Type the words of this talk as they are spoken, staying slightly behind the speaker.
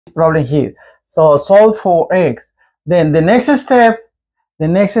problem here. So solve for x. Then the next step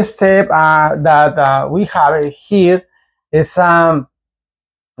that we have here is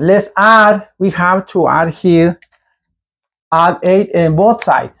let's add. We have to add here. Add 8 in both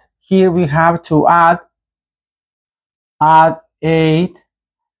sides. Here we have to add 8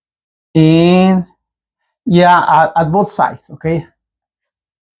 in at both sides, okay,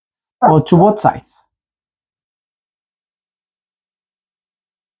 or to both sides.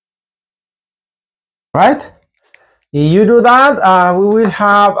 Right? If you do that, we will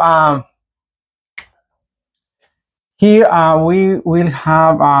have here we will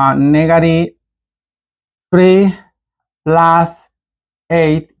have negative 3 plus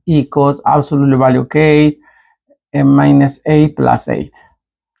 8 equals absolute value k and minus 8 plus 8.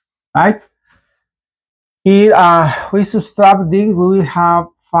 Right? Here we subtract this, we will have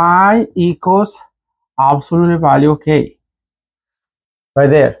 5 equals absolute value k. Right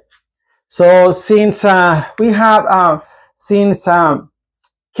there. So since we have since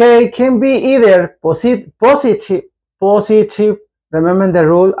k can be either positive, remember the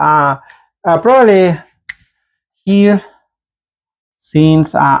rule, probably here,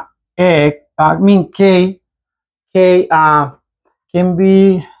 since k can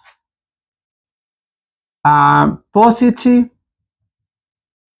be positive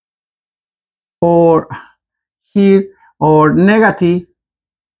or here, or negative.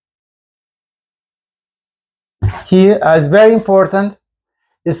 Here is very important.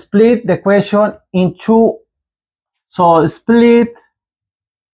 Split the question in two. So split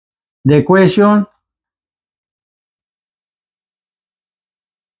the question.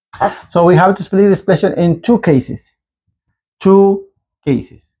 So we have to split this question in two cases. Two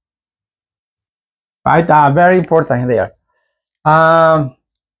cases. Right? Very important there.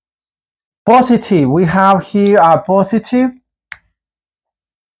 Positive. We have here a positive.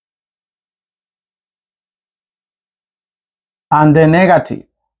 And the negative.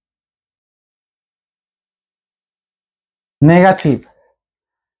 Negative.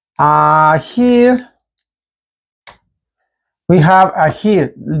 Here we have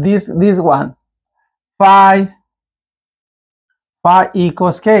here this one. 5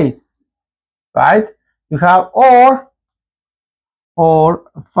 equals k. Right? You have or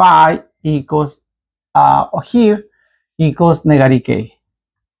 5 equals here equals negative k.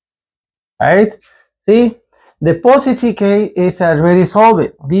 Right? See? The positive case is already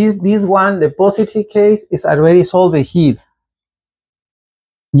solved. This one, the positive case, is already solved here.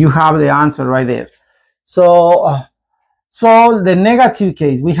 You have the answer right there. So solve the negative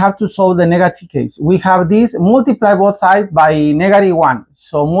case. We have to solve the negative case. We have this, multiply both sides by -1.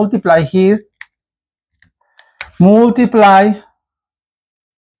 So multiply here. Multiply